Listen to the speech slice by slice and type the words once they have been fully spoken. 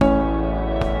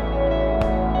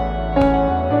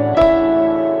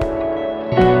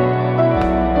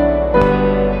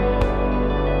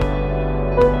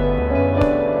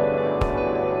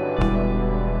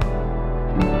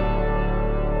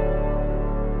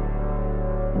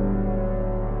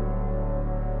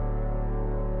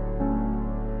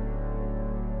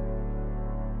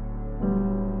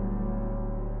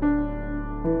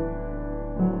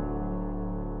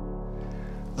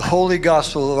Holy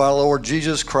Gospel of our Lord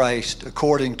Jesus Christ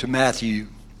according to Matthew.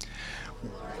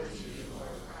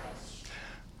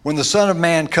 When the Son of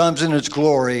Man comes in his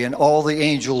glory and all the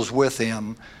angels with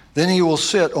him, then he will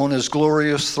sit on his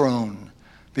glorious throne.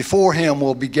 Before him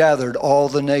will be gathered all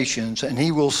the nations, and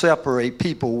he will separate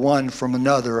people one from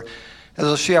another, as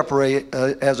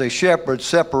a shepherd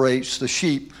separates the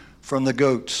sheep from the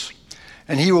goats.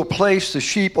 And he will place the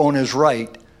sheep on his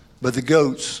right, but the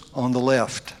goats on the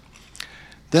left.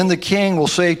 Then the king will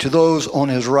say to those on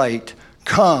his right,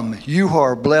 "Come, you who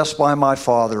are blessed by my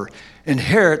Father,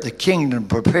 inherit the kingdom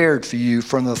prepared for you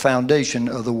from the foundation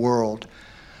of the world.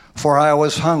 For I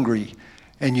was hungry,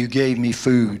 and you gave me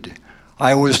food.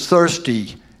 I was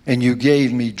thirsty, and you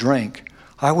gave me drink.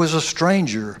 I was a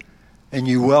stranger, and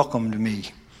you welcomed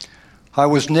me. I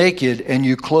was naked, and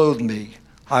you clothed me.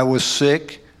 I was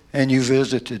sick, and you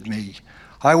visited me.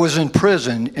 I was in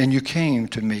prison, and you came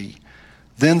to me."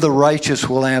 Then the righteous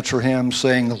will answer him,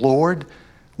 saying, "Lord,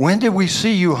 when did we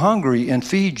see you hungry and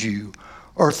feed you,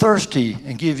 or thirsty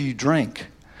and give you drink?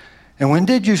 And when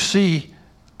did you see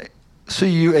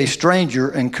you a stranger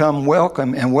and come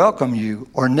welcome you,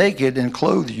 or naked and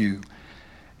clothe you?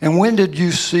 And when did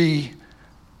you see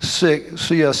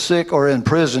us sick or in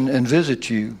prison and visit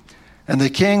you?" And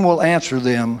the king will answer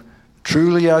them,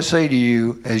 "Truly I say to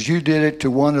you, as you did it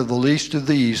to one of the least of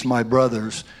these, my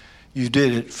brothers, you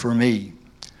did it for me."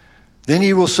 Then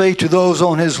he will say to those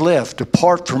on his left,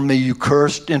 "Depart from me, you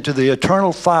cursed, into the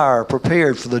eternal fire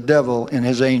prepared for the devil and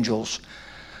his angels.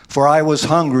 For I was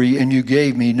hungry, and you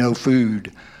gave me no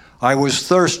food. I was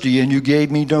thirsty, and you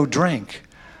gave me no drink.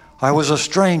 I was a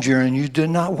stranger, and you did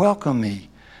not welcome me.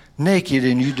 Naked,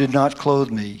 and you did not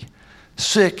clothe me.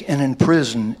 Sick and in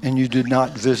prison, and you did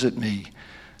not visit me."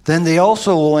 Then they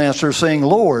also will answer, saying,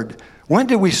 "Lord, when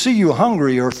did we see you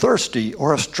hungry or thirsty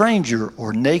or a stranger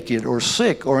or naked or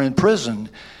sick or in prison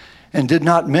and did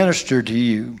not minister to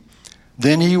you?"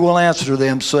 Then he will answer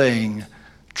them, saying,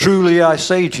 "Truly I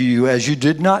say to you, as you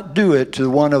did not do it to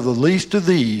one of the least of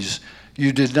these,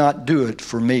 you did not do it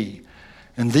for me."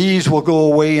 And these will go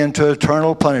away into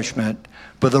eternal punishment,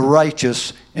 but the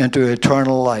righteous into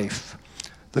eternal life.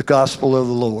 The gospel of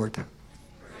the Lord.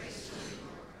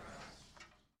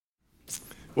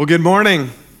 Well, good morning.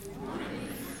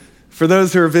 For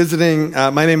those who are visiting,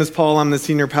 my name is Paul. I'm the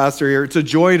senior pastor here. It's a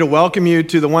joy to welcome you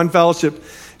to the One Fellowship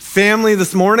family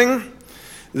this morning.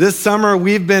 This summer,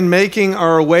 we've been making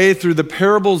our way through the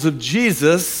parables of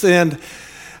Jesus. And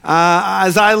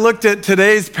as I looked at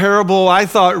today's parable, I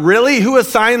thought, really? Who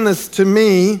assigned this to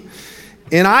me?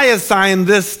 And I assigned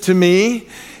this to me.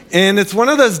 And it's one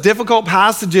of those difficult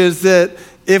passages that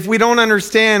if we don't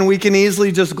understand, we can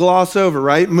easily just gloss over,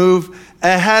 right? Move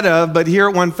ahead of. But here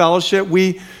at One Fellowship,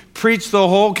 we preach the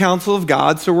whole counsel of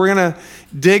God. So we're going to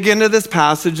dig into this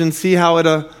passage and see how it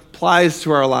applies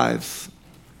to our lives.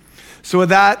 So with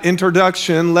that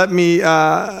introduction, let me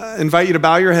invite you to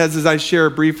bow your heads as I share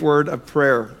a brief word of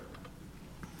prayer.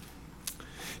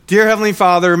 Dear Heavenly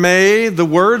Father, may the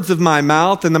words of my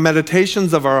mouth and the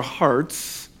meditations of our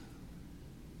hearts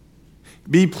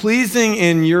be pleasing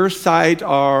in your sight,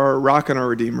 our rock and our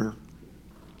redeemer.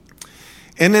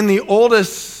 And in the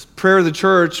oldest prayer of the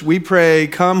church, we pray,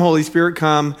 "Come, Holy Spirit,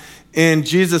 come." In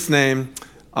Jesus' name,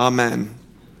 amen.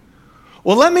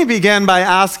 Well, let me begin by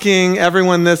asking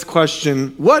everyone this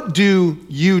question. What do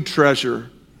you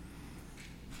treasure?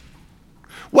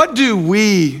 What do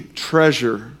we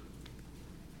treasure?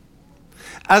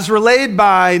 As relayed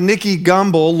by Nikki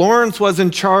Gumbel, Lawrence was in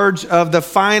charge of the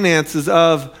finances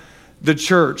of the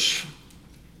church.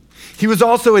 He was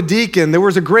also a deacon. There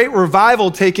was a great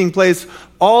revival taking place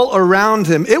all around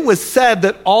him. It was said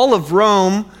that all of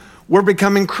Rome were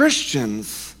becoming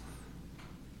Christians.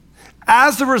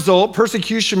 As a result,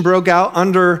 persecution broke out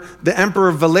under the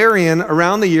Emperor Valerian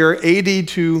around the year AD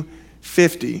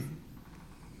 250.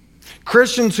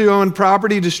 Christians who owned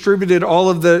property distributed all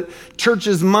of the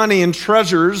church's money and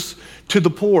treasures to the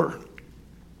poor.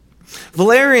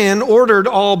 Valerian ordered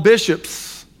all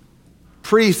bishops,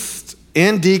 priests,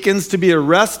 and deacons to be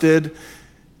arrested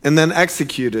and then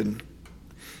executed.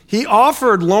 He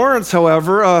offered Lawrence,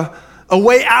 however, a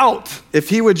way out if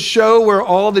he would show where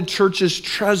all the church's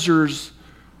treasures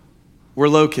were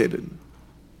located.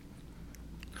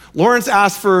 Lawrence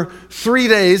asked for 3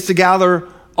 days to gather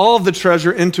all of the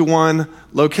treasure into one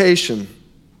location.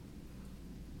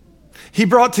 He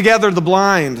brought together the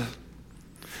blind,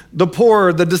 the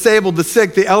poor, the disabled, the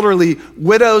sick, the elderly,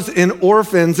 widows, and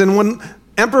orphans. And when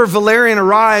Emperor Valerian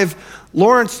arrived,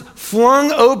 Lawrence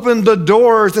flung open the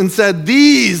doors and said,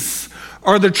 "These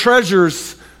are the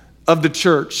treasures of the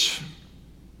church."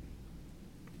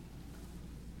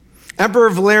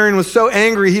 Emperor Valerian was so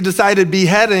angry, he decided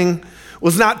beheading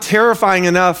was not terrifying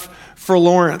enough for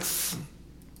Lawrence.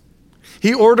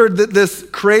 He ordered that this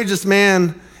courageous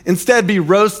man instead be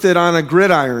roasted on a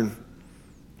gridiron.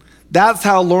 That's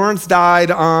how Lawrence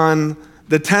died on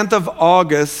the 10th of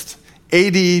August,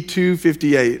 AD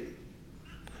 258.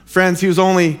 Friends, he was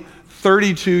only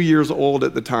 32 years old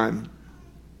at the time.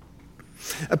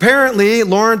 Apparently,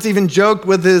 Lawrence even joked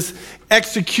with his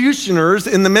executioners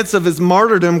in the midst of his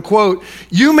martyrdom, quote,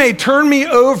 "You may turn me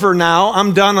over now,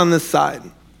 I'm done on this side."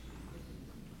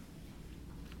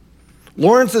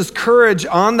 Lawrence's courage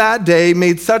on that day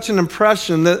made such an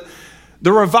impression that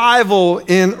the revival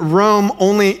in Rome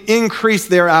only increased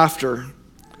thereafter,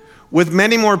 with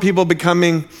many more people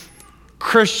becoming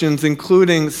Christians,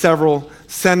 including several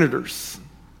senators.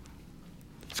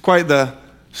 It's quite the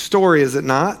story, is it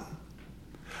not?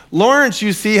 Lawrence,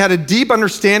 you see, had a deep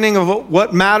understanding of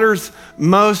what matters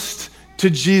most to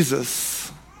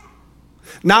Jesus.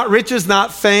 Not riches,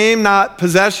 not fame, not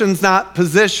possessions, not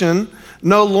position.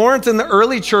 No, Lawrence in the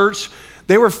early church,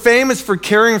 they were famous for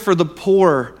caring for the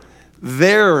poor,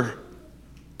 their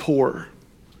poor.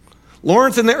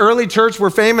 Lawrence in the early church were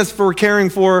famous for caring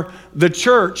for the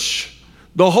church,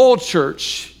 the whole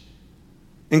church,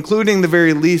 including the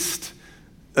very least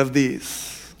of these.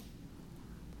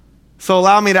 So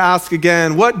allow me to ask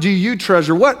again, what do you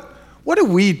treasure? What do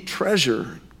we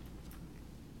treasure?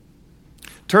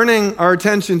 Turning our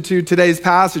attention to today's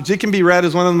passage, it can be read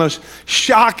as one of the most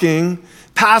shocking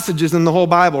passages in the whole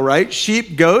Bible, right?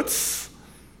 Sheep, goats,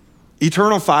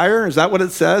 eternal fire, is that what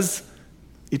it says?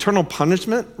 Eternal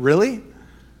punishment, really?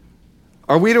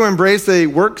 Are we to embrace a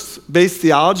works-based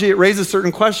theology? It raises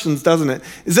certain questions, doesn't it?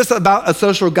 Is this about a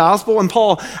social gospel? And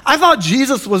Paul, I thought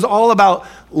Jesus was all about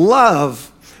love.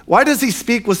 Why does he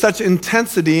speak with such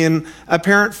intensity and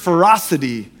apparent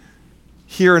ferocity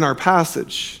here in our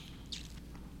passage?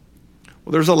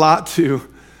 Well, there's a lot to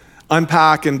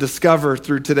unpack and discover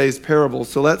through today's parable,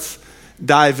 so let's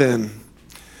dive in.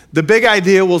 The big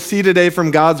idea we'll see today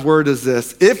from God's word is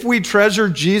this: if we treasure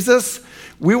Jesus,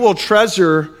 we will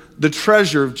treasure the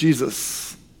treasure of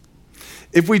Jesus.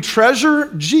 If we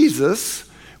treasure Jesus,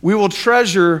 we will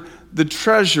treasure the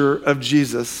treasure of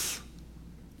Jesus.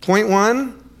 Point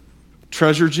one,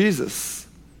 treasure Jesus.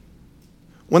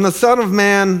 When the Son of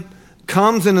Man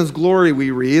comes in his glory,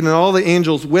 we read, and all the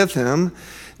angels with him,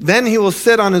 then he will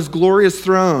sit on his glorious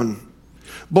throne.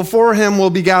 Before him will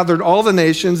be gathered all the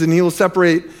nations, and he will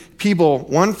separate people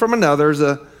one from another as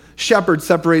a shepherd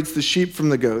separates the sheep from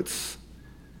the goats.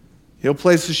 He'll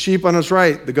place the sheep on his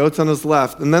right, the goats on his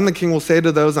left. And then the king will say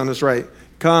to those on his right,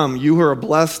 "Come, you who are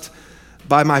blessed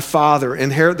by my Father,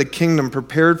 inherit the kingdom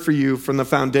prepared for you from the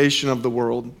foundation of the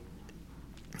world."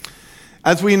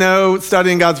 As we know,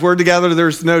 studying God's word together,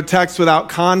 there's no text without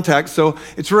context. So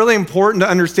it's really important to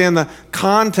understand the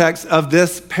context of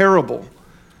this parable.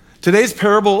 Today's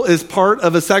parable is part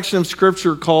of a section of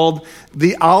scripture called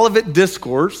the Olivet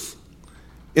Discourse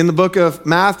in the book of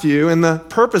Matthew. And the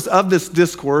purpose of this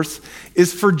discourse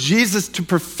is for Jesus to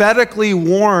prophetically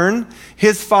warn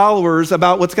his followers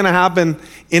about what's going to happen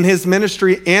in his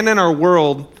ministry and in our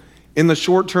world in the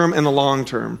short term and the long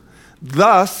term.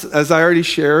 Thus, as I already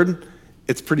shared,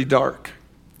 it's pretty dark.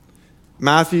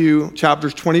 Matthew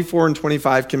chapters 24 and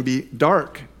 25 can be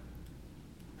dark.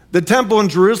 The temple in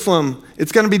Jerusalem,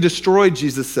 it's going to be destroyed,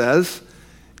 Jesus says,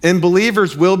 and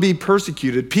believers will be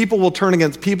persecuted. People will turn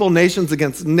against people, nations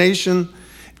against nation.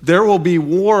 There will be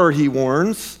war, he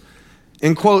warns.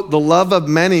 And quote, the love of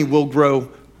many will grow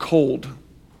cold.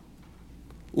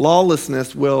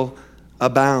 Lawlessness will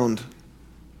abound.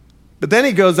 But then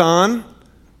he goes on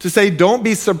to say, don't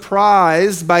be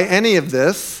surprised by any of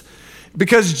this,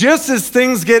 because just as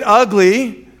things get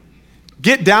ugly,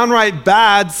 get downright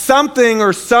bad, something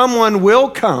or someone will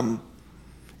come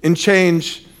and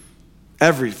change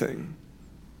everything.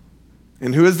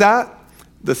 And who is that?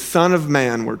 The Son of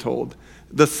Man, we're told.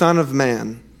 The Son of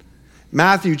Man.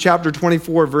 Matthew chapter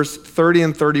 24, verse 30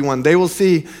 and 31. They will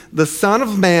see the Son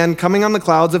of Man coming on the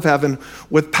clouds of heaven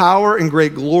with power and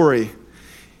great glory.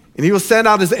 And he will send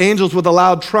out his angels with a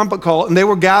loud trumpet call, and they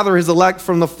will gather his elect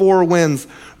from the four winds,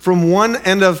 from one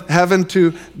end of heaven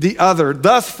to the other.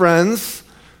 Thus, friends,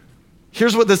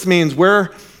 here's what this means.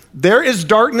 Where there is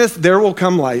darkness, there will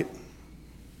come light.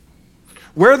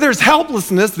 Where there's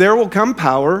helplessness, there will come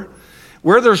power.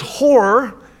 Where there's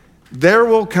horror, there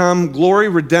will come glory,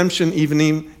 redemption,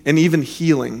 and even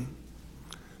healing.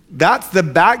 That's the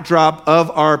backdrop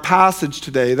of our passage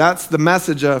today. That's the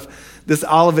message of this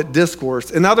Olivet Discourse.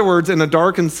 In other words, in a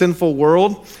dark and sinful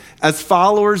world, as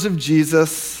followers of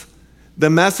Jesus, the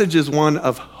message is one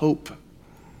of hope.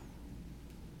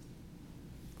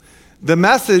 The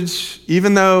message,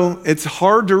 even though it's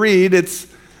hard to read, it's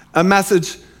a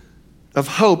message of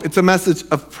hope. It's a message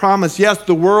of promise. Yes,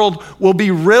 the world will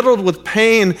be riddled with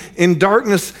pain and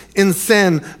darkness and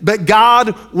sin, but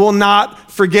God will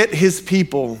not forget his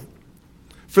people.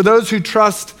 For those who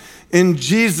trust in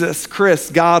Jesus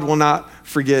Christ, God will not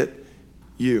forget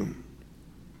you.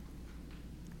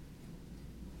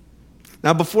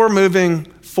 Now, before moving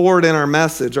forward in our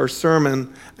message, our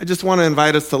sermon, I just want to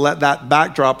invite us to let that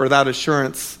backdrop or that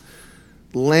assurance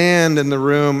land in the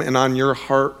room and on your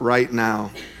heart right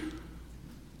now.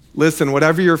 Listen,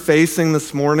 whatever you're facing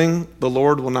this morning, the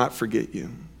Lord will not forget you.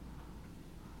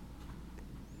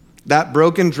 That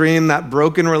broken dream, that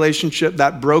broken relationship,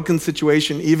 that broken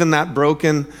situation, even that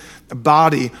broken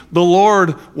body, the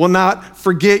Lord will not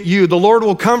forget you. The Lord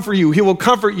will come for you. He will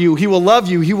comfort you. He will love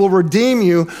you. He will redeem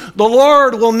you. The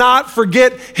Lord will not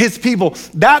forget his people.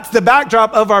 That's the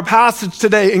backdrop of our passage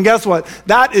today. And guess what?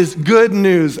 That is good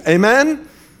news. Amen?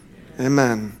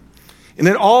 Amen. And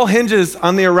it all hinges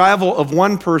on the arrival of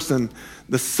one person,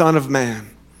 the Son of Man.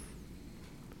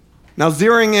 Now,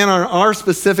 zeroing in on our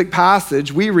specific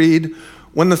passage, we read,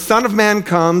 when the Son of Man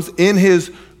comes in his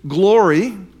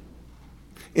glory,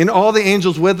 and all the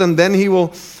angels with him, then he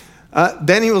will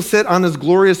sit on his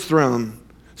glorious throne.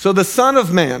 So the Son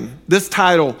of Man, this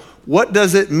title, what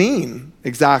does it mean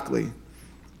exactly?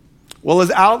 Well,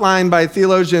 as outlined by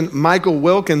theologian Michael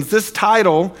Wilkins, this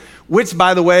title, which,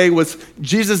 by the way, was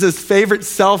Jesus' favorite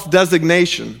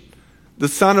self-designation, the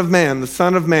Son of Man, the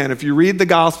Son of Man. If you read the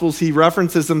Gospels, he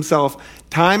references himself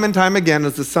time and time again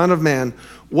as the Son of Man.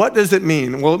 What does it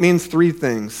mean? Well, it means three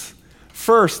things.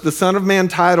 First, the Son of Man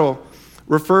title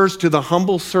refers to the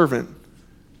humble servant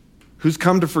who's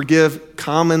come to forgive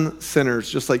common sinners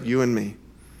just like you and me.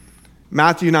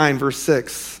 Matthew 9, verse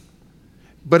 6.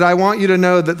 But I want you to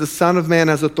know that the Son of Man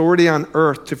has authority on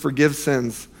earth to forgive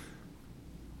sins.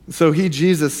 So he,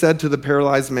 Jesus, said to the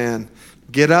paralyzed man,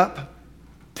 get up,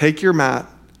 take your mat,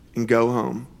 and go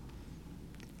home.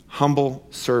 Humble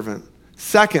servant.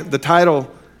 Second, the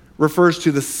title refers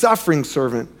to the suffering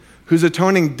servant whose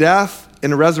atoning death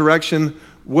and resurrection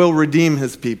will redeem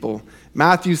his people.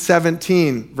 Matthew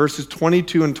 17, verses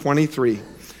 22 and 23.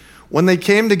 When they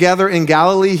came together in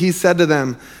Galilee, he said to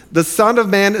them, the Son of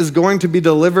Man is going to be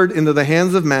delivered into the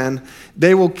hands of men.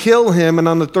 They will kill him, and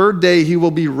on the third day he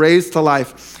will be raised to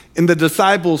life. And the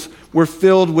disciples were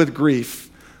filled with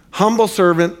grief. Humble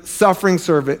servant, suffering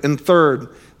servant. And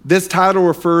third, this title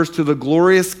refers to the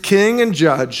glorious King and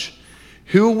Judge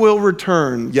who will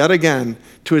return yet again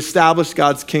to establish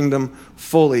God's kingdom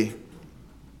fully.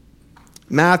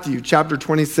 Matthew chapter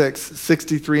 26,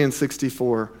 63 and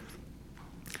 64.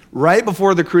 Right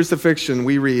before the crucifixion,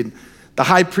 we read, the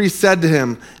high priest said to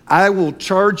him, I do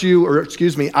charge you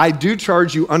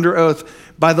under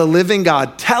oath by the living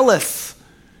God. Tell us,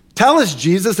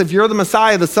 Jesus, if you're the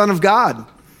Messiah, the Son of God.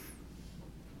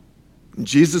 And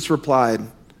Jesus replied,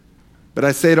 but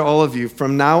I say to all of you,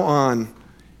 from now on,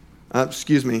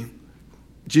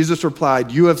 Jesus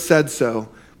replied, you have said so,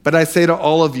 but I say to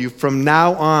all of you, from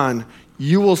now on,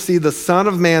 you will see the Son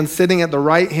of Man sitting at the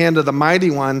right hand of the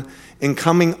Mighty One and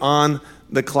coming on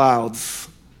the clouds.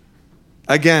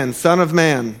 Again, Son of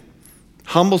Man,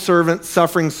 humble servant,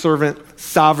 suffering servant,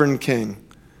 sovereign King.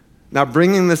 Now,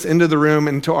 bringing this into the room,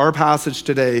 into our passage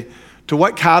today, to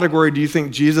what category do you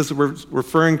think Jesus was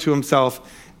referring to himself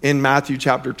in Matthew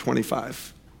chapter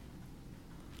 25?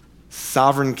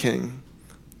 Sovereign King.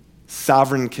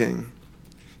 Sovereign King.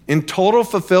 In total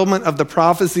fulfillment of the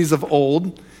prophecies of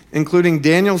old, including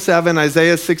Daniel 7,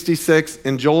 Isaiah 66,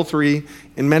 and Joel 3,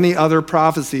 and many other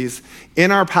prophecies.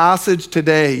 In our passage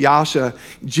today, Yasha,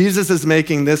 Jesus is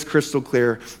making this crystal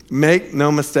clear. Make no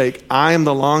mistake, I am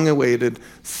the long-awaited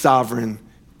sovereign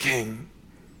King.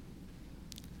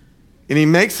 And he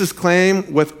makes his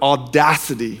claim with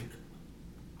audacity.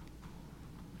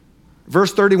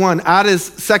 Verse 31, at his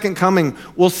second coming,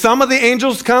 will some of the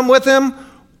angels come with him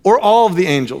or all of the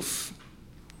angels?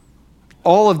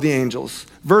 All of the angels.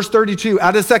 Verse 32,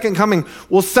 at his second coming,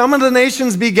 will some of the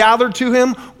nations be gathered to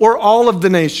him or all of the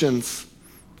nations?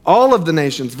 All of the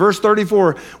nations. Verse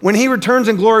 34, when he returns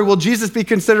in glory, will Jesus be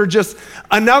considered just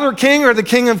another king or the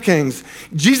King of Kings?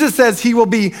 Jesus says he will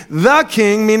be the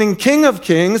king, meaning King of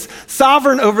Kings,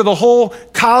 sovereign over the whole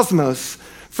cosmos.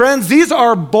 Friends, these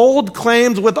are bold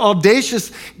claims with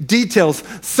audacious details.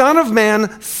 Son of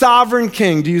Man, sovereign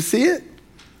king. Do you see it?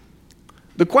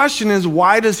 The question is,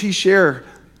 why does he share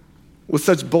with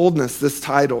such boldness this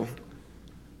title?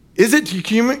 Is it to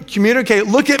communicate,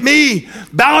 look at me,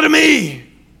 bow to me?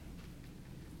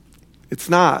 It's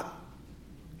not.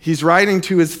 He's writing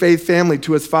to his faith family,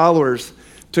 to his followers,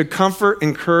 to comfort,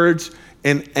 encourage,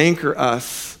 and anchor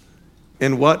us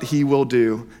in what he will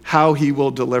do, how he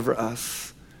will deliver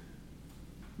us.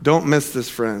 Don't miss this,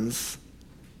 friends.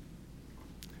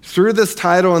 Through this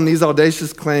title and these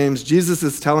audacious claims, Jesus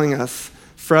is telling us,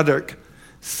 Frederick,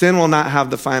 sin will not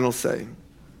have the final say.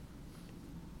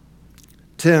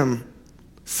 Tim,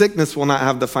 sickness will not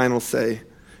have the final say.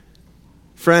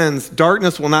 Friends,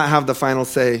 darkness will not have the final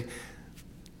say.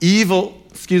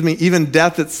 Even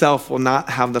death itself will not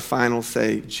have the final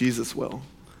say. Jesus will.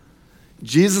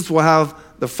 Jesus will have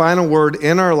the final word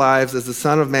in our lives as the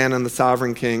Son of Man and the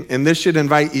Sovereign King. And this should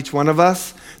invite each one of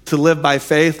us to live by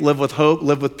faith, live with hope,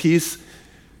 live with peace,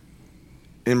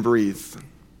 and breathe.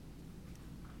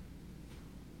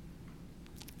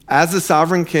 As the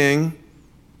Sovereign King,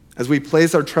 as we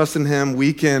place our trust in him,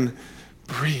 we can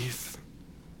breathe.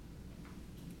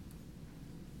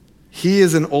 He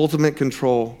is in ultimate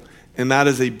control, and that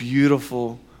is a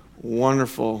beautiful,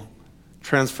 wonderful,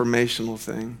 transformational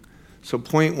thing. So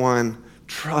point one,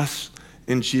 trust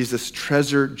in Jesus,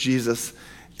 treasure Jesus,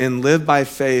 and live by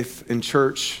faith in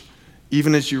church.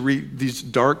 Even as you read these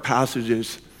dark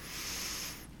passages,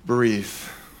 breathe.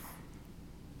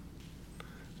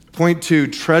 Point two,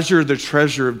 treasure the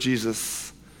treasure of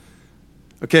Jesus.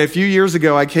 Okay, a few years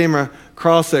ago, I came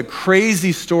across a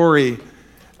crazy story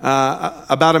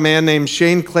about a man named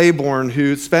Shane Claiborne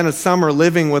who spent a summer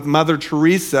living with Mother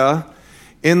Teresa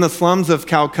in the slums of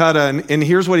Calcutta. And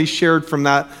here's what he shared from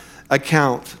that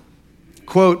account.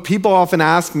 Quote, people often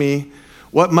ask me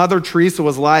what Mother Teresa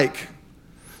was like.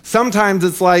 Sometimes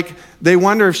it's like they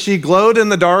wonder if she glowed in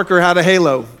the dark or had a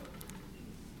halo.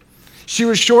 She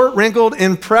was short, wrinkled,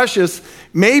 and precious,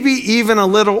 maybe even a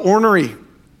little ornery,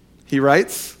 he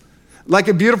writes, like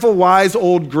a beautiful, wise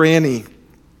old granny.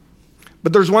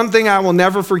 But there's one thing I will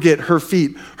never forget, her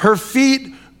feet. Her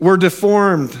feet were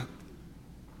deformed.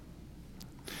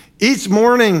 Each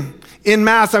morning in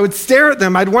Mass, I would stare at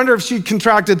them. I'd wonder if she'd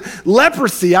contracted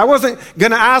leprosy. I wasn't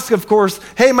going to ask, of course,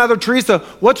 hey, Mother Teresa,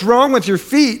 what's wrong with your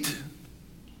feet?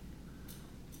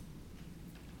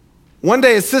 One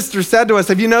day, a sister said to us,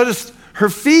 have you noticed her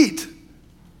feet?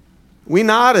 We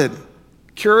nodded,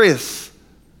 curious.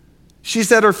 She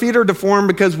said her feet are deformed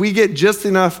because we get just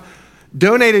enough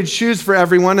donated shoes for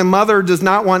everyone, and Mother does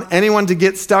not want anyone to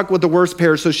get stuck with the worst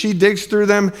pair. So she digs through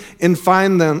them and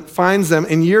finds them.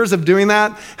 And years of doing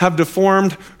that have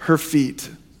deformed her feet.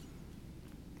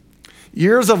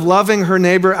 Years of loving her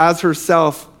neighbor as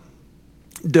herself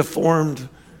deformed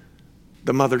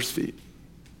the mother's feet.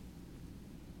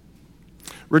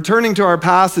 Returning to our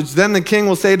passage, then the king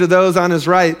will say to those on his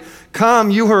right, come,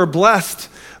 you who are blessed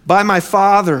by my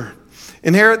Father.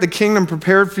 Inherit the kingdom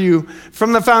prepared for you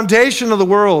from the foundation of the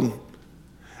world.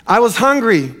 I was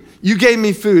hungry, you gave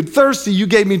me food. Thirsty, you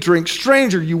gave me drink.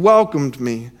 Stranger, you welcomed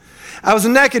me. I was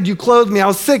naked, you clothed me. I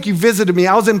was sick, you visited me.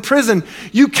 I was in prison,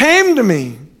 you came to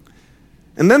me.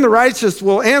 And then the righteous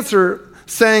will answer,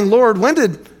 saying, Lord, when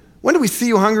did we see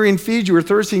you hungry and feed you, or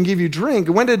thirsty and give you drink?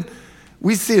 When did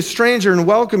we see a stranger and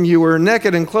welcome you, or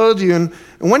naked and clothe you? And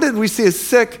when did we see a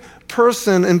sick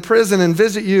person in prison and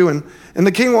visit you? And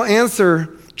the king will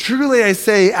answer, truly I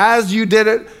say, as you did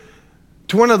it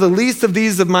to one of the least of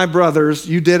these of my brothers,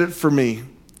 you did it for me.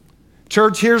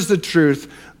 Church, here's the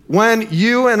truth. When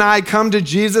you and I come to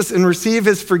Jesus and receive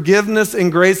his forgiveness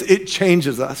and grace, it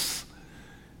changes us.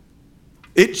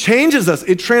 It changes us.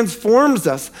 It transforms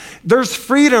us. There's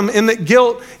freedom in that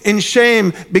guilt and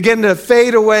shame begin to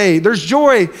fade away. There's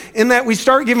joy in that we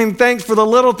start giving thanks for the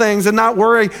little things and not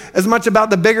worry as much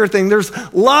about the bigger thing. There's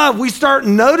love. We start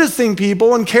noticing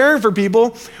people and caring for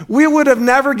people we would have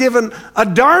never given a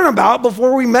darn about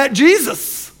before we met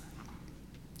Jesus.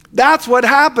 That's what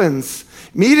happens.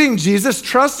 Meeting Jesus,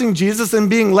 trusting Jesus, and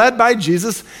being led by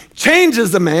Jesus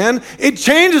changes a man. It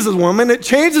changes a woman. It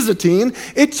changes a teen.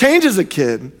 It changes a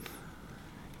kid.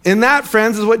 And that,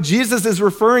 friends, is what Jesus is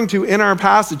referring to in our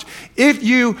passage. If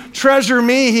you treasure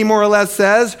me, he more or less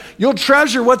says, you'll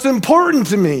treasure what's important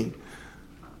to me.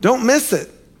 Don't miss it.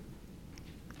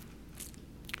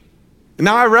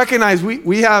 Now I recognize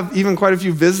we have even quite a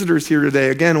few visitors here today.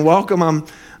 Again, welcome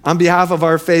on behalf of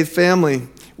our faith family.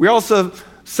 We also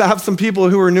have some people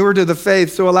who are newer to the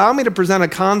faith, so allow me to present a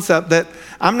concept that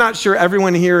I'm not sure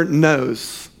everyone here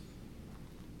knows.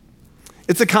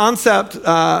 It's a concept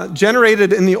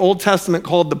generated in the Old Testament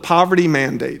called the poverty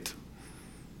mandate.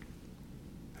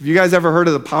 Have you guys ever heard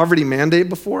of the poverty mandate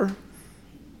before?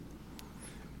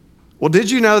 Well,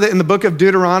 did you know that in the book of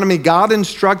Deuteronomy, God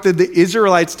instructed the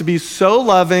Israelites to be so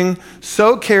loving,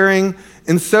 so caring,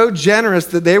 and so generous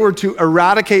that they were to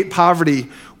eradicate poverty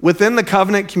within the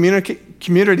covenant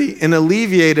community and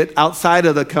alleviate it outside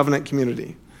of the covenant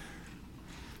community.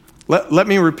 Let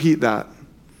me repeat that.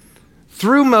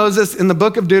 Through Moses in the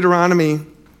book of Deuteronomy,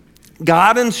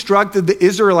 God instructed the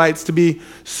Israelites to be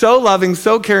so loving,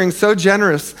 so caring, so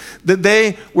generous that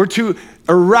they were to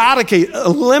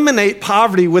eliminate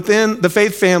poverty within the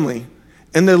faith family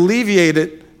and alleviate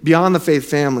it beyond the faith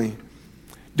family.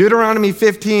 Deuteronomy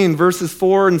 15, verses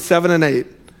 4 and 7 and 8.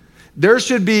 There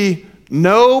should be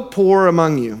no poor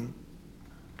among you.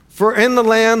 For in the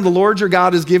land the Lord your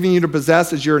God is giving you to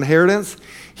possess as your inheritance,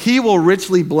 he will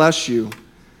richly bless you.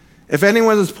 If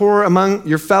anyone is poor among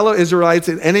your fellow Israelites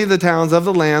in any of the towns of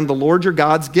the land the Lord your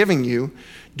God's giving you,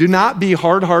 do not be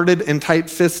hard-hearted and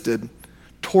tight-fisted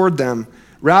toward them.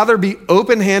 Rather be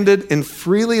open-handed and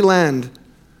freely lend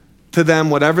to them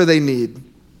whatever they need.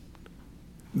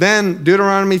 Then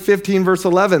Deuteronomy 15, verse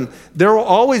 11, there will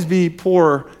always be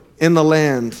poor in the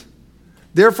land.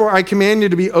 Therefore, I command you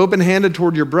to be open-handed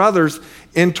toward your brothers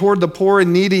and toward the poor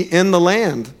and needy in the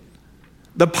land.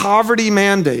 The poverty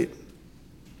mandate,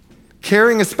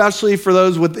 caring especially for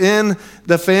those within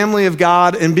the family of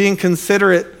God and being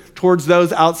considerate towards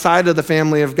those outside of the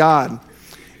family of God.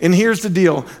 And here's the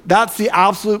deal. That's the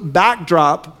absolute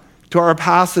backdrop to our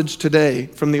passage today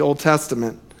from the Old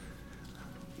Testament.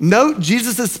 Note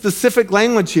Jesus' specific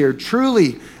language here.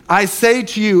 Truly, I say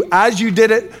to you, as you did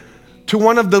it to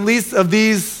one of the least of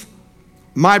these,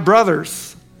 my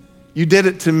brothers, you did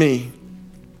it to me.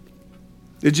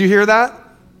 Did you hear that?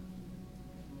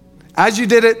 As you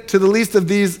did it to the least of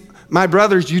these, my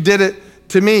brothers, you did it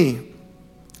to me.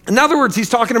 In other words, he's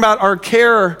talking about our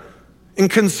care and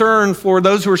concern for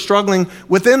those who are struggling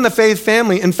within the faith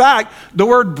family. In fact, the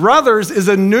word brothers is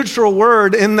a neutral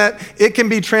word in that it can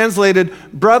be translated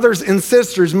brothers and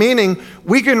sisters, meaning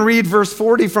we can read verse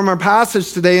 40 from our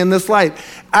passage today in this light.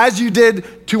 As you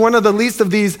did to one of the least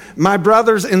of these, my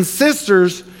brothers and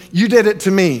sisters, you did it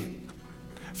to me.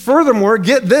 Furthermore,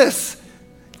 get this.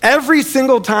 Every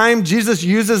single time Jesus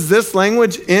uses this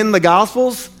language in the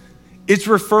Gospels, it's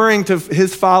referring to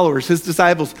his followers, his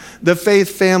disciples, the faith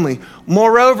family.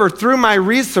 Moreover, through my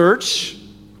research,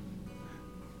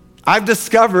 I've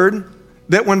discovered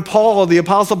that when Paul, the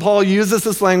Apostle Paul, uses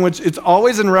this language, it's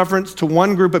always in reference to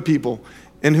one group of people.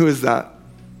 And who is that?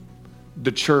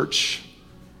 The church,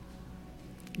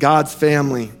 God's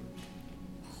family.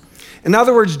 In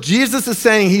other words, Jesus is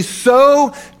saying he's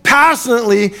so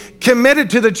passionately committed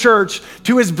to the church,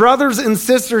 to his brothers and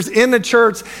sisters in the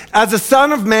church as the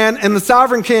Son of Man and the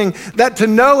Sovereign King, that to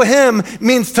know him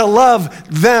means to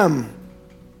love them.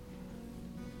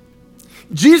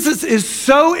 Jesus is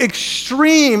so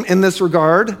extreme in this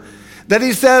regard that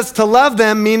he says to love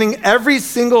them, meaning every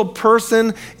single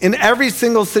person in every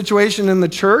single situation in the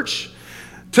church.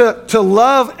 To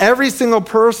love every single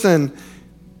person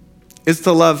is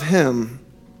to love him.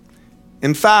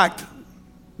 In fact,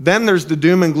 then there's the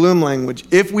doom and gloom language.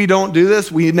 If we don't do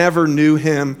this, we never knew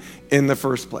him in the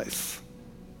first place.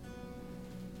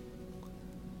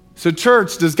 So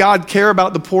church, does God care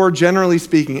about the poor generally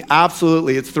speaking?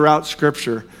 Absolutely, it's throughout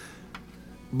Scripture.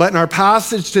 But in our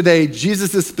passage today,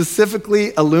 Jesus is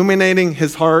specifically illuminating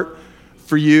his heart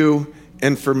for you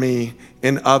and for me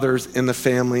and others in the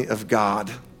family of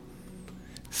God.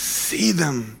 See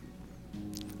them.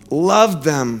 Love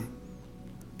them,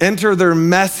 enter their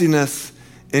messiness,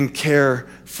 and care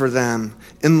for them.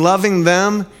 In loving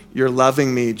them, you're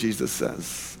loving me, Jesus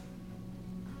says.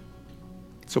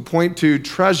 So point 2,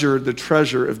 treasure the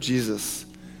treasure of Jesus.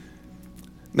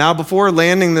 Now, before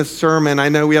landing this sermon, I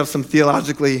know we have some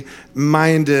theologically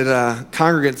minded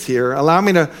congregants here. Allow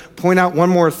me to point out one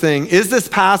more thing. Is this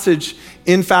passage,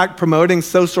 in fact, promoting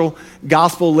social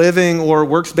gospel living or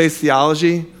works-based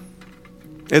theology?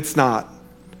 It's not.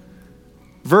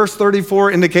 Verse 34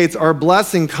 indicates our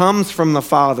blessing comes from the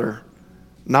Father,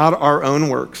 not our own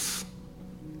works.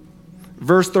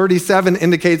 Verse 37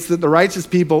 indicates that the righteous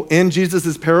people in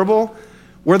Jesus' parable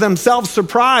were themselves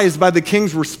surprised by the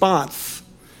king's response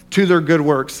to their good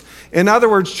works. In other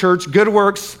words, church, good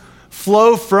works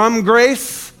flow from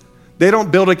grace. They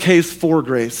don't build a case for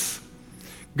grace.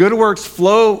 Good works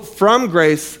flow from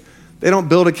grace. They don't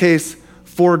build a case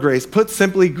for grace. Put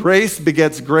simply, grace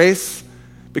begets grace,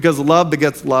 because love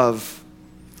begets love.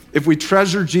 If we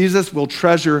treasure Jesus, we'll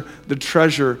treasure the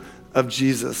treasure of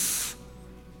Jesus.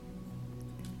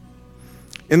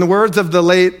 In the words of the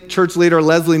late church leader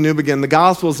Leslie Newbegin, the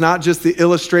gospel is not just the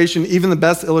illustration, even the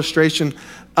best illustration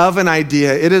of an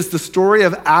idea. It is the story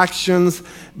of actions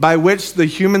by which the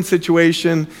human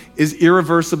situation is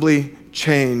irreversibly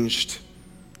changed.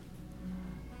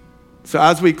 So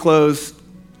as we close,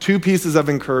 2 pieces of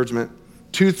encouragement,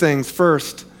 2 things.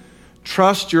 First,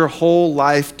 trust your whole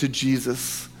life to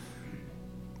Jesus.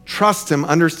 Trust him,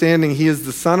 understanding he is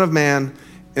the Son of Man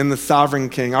in the sovereign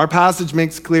King. Our passage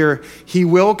makes clear he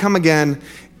will come again,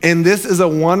 and this is a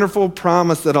wonderful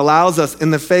promise that allows us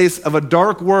in the face of a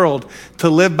dark world to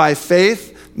live by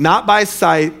faith, not by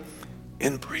sight,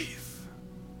 and breathe.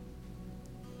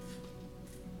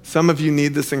 Some of you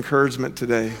need this encouragement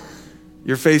today.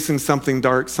 You're facing something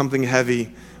dark, something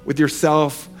heavy with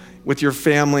yourself, with your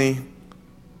family,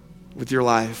 with your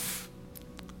life.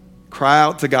 Cry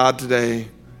out to God today.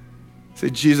 Say,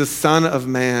 Jesus, Son of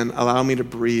Man, allow me to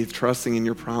breathe, trusting in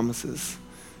your promises.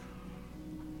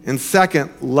 And second,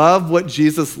 love what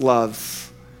Jesus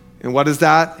loves. And what is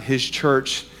that? His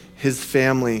church, his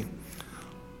family.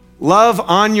 Love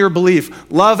on your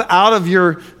belief. Love out of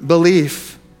your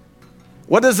belief.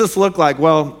 What does this look like?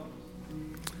 Well,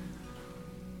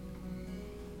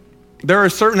 there are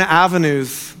certain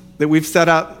avenues that we've set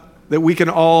up that we can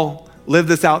all live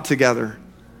this out together.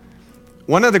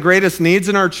 One of the greatest needs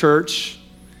in our church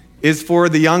is for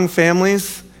the young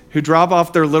families who drop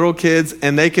off their little kids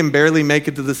and they can barely make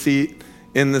it to the seat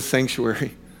in the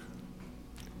sanctuary.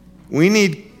 We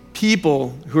need people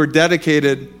who are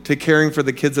dedicated to caring for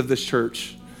the kids of this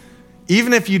church.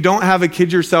 Even if you don't have a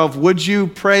kid yourself, would you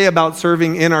pray about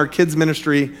serving in our kids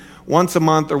ministry once a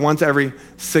month or once every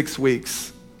 6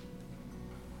 weeks?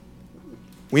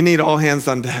 We need all hands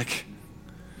on deck.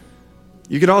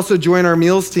 You can also join our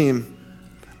meals team,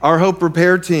 our Hope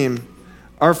Repair team,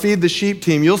 our Feed the Sheep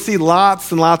team. You'll see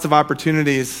lots and lots of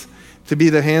opportunities to be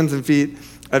the hands and feet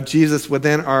of Jesus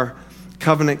within our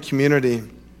covenant community.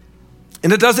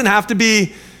 And it doesn't have to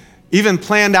be even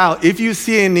planned out. If you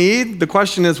see a need, the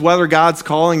question is whether God's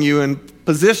calling you and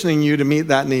positioning you to meet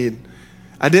that need.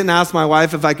 I didn't ask my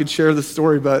wife if I could share this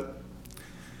story, but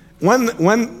when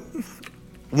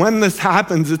this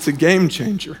happens, it's a game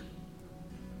changer.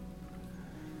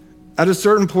 At a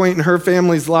certain point in her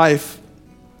family's life,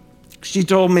 she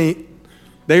told me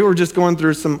they were just going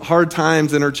through some hard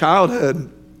times in her childhood.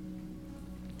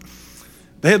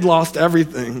 They had lost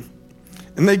everything.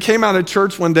 And they came out of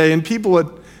church one day and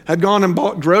people had gone and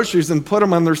bought groceries and put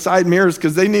them on their side mirrors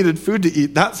because they needed food to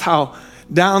eat. That's how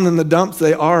down in the dumps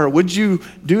they are. Would you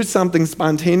do something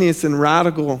spontaneous and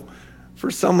radical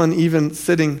for someone even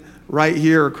sitting right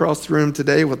here across the room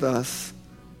today with us?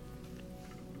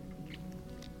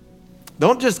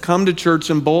 Don't just come to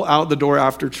church and bolt out the door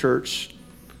after church.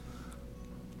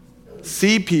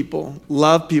 See people,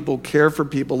 love people, care for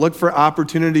people. Look for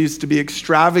opportunities to be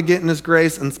extravagant in his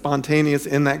grace and spontaneous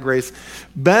in that grace.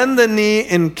 Bend the knee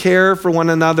and care for one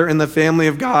another in the family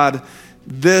of God,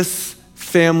 this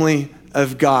family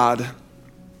of God.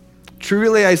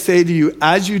 Truly I say to you,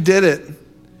 as you did it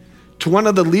to one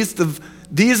of the least of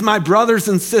these my brothers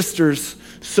and sisters,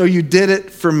 so you did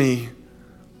it for me.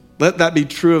 Let that be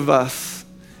true of us.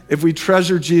 If we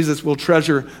treasure Jesus, we'll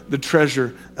treasure the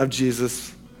treasure of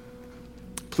Jesus.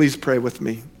 Please pray with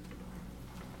me.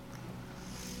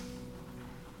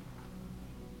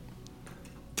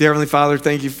 Dear Heavenly Father,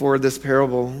 thank you for this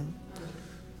parable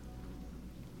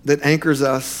that anchors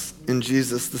us in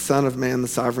Jesus, the Son of Man, the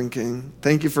Sovereign King.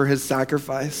 Thank you for his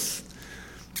sacrifice,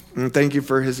 and thank you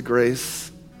for his grace.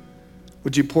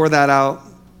 Would you pour that out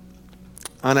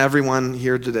on everyone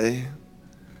here today?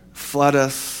 Flood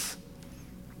us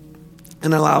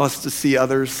and allow us to see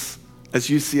others as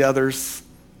you see others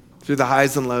through the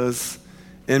highs and lows.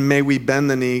 And may we bend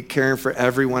the knee caring for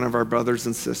every one of our brothers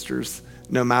and sisters,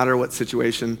 no matter what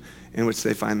situation in which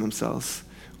they find themselves.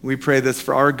 We pray this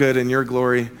for our good and your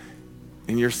glory.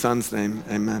 In your Son's name,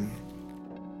 amen.